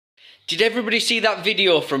Did everybody see that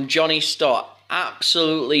video from Johnny Stott?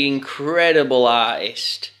 Absolutely incredible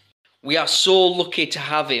artist. We are so lucky to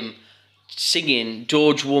have him singing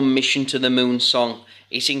Doge One Mission to the Moon song.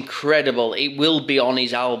 It's incredible. It will be on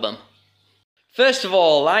his album. First of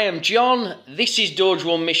all, I am John. This is Doge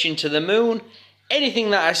One Mission to the Moon. Anything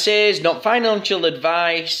that I say is not financial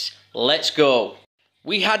advice. Let's go.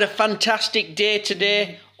 We had a fantastic day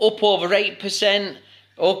today, up over 8%.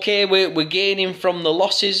 Okay, we're gaining from the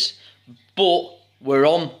losses, but we're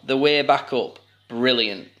on the way back up.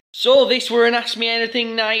 Brilliant. So this were an Ask Me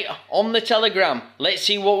Anything night on the Telegram. Let's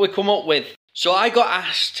see what we come up with. So I got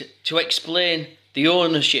asked to explain the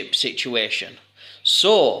ownership situation.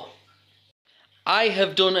 So I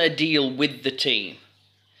have done a deal with the team.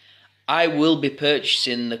 I will be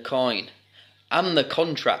purchasing the coin and the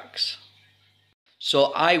contracts.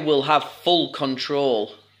 So I will have full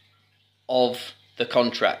control of the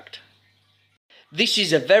contract. This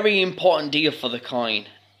is a very important deal for the coin,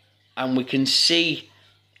 and we can see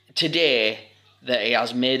today that it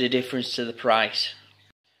has made a difference to the price.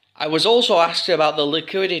 I was also asked about the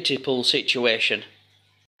liquidity pool situation,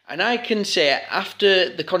 and I can say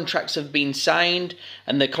after the contracts have been signed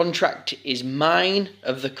and the contract is mine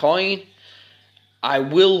of the coin, I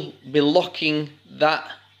will be locking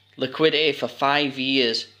that liquidity for 5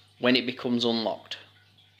 years when it becomes unlocked,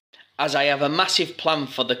 as I have a massive plan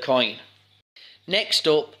for the coin. Next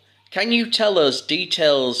up, can you tell us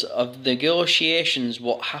details of negotiations,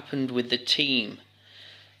 what happened with the team?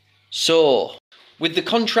 So, with the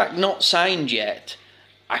contract not signed yet,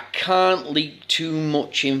 I can't leak too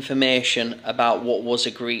much information about what was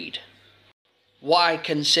agreed. What I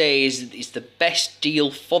can say is it's the best deal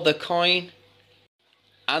for the coin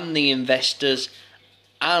and the investors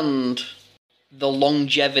and the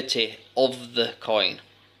longevity of the coin.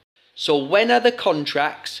 So when are the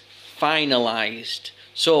contracts finalised?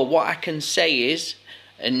 So what I can say is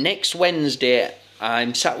next Wednesday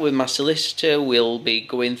I'm sat with my solicitor. We'll be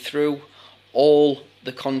going through all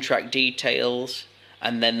the contract details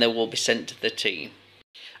and then they will be sent to the team.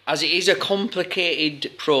 As it is a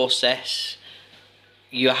complicated process,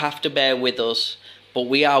 you have to bear with us, but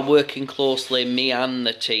we are working closely, me and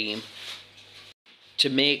the team, to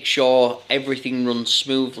make sure everything runs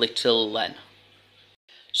smoothly till then.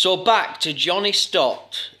 So back to Johnny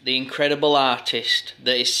Stott, the incredible artist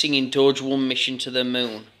that is singing Doge One Mission to the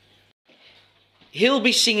Moon. He'll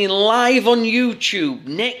be singing live on YouTube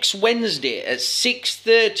next Wednesday at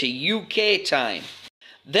 6:30 UK time.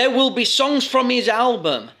 There will be songs from his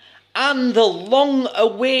album and the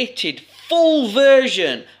long-awaited full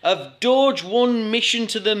version of Doge One Mission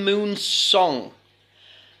to the Moon song.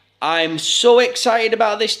 I'm so excited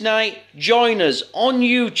about this night. Join us on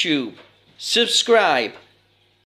YouTube. Subscribe.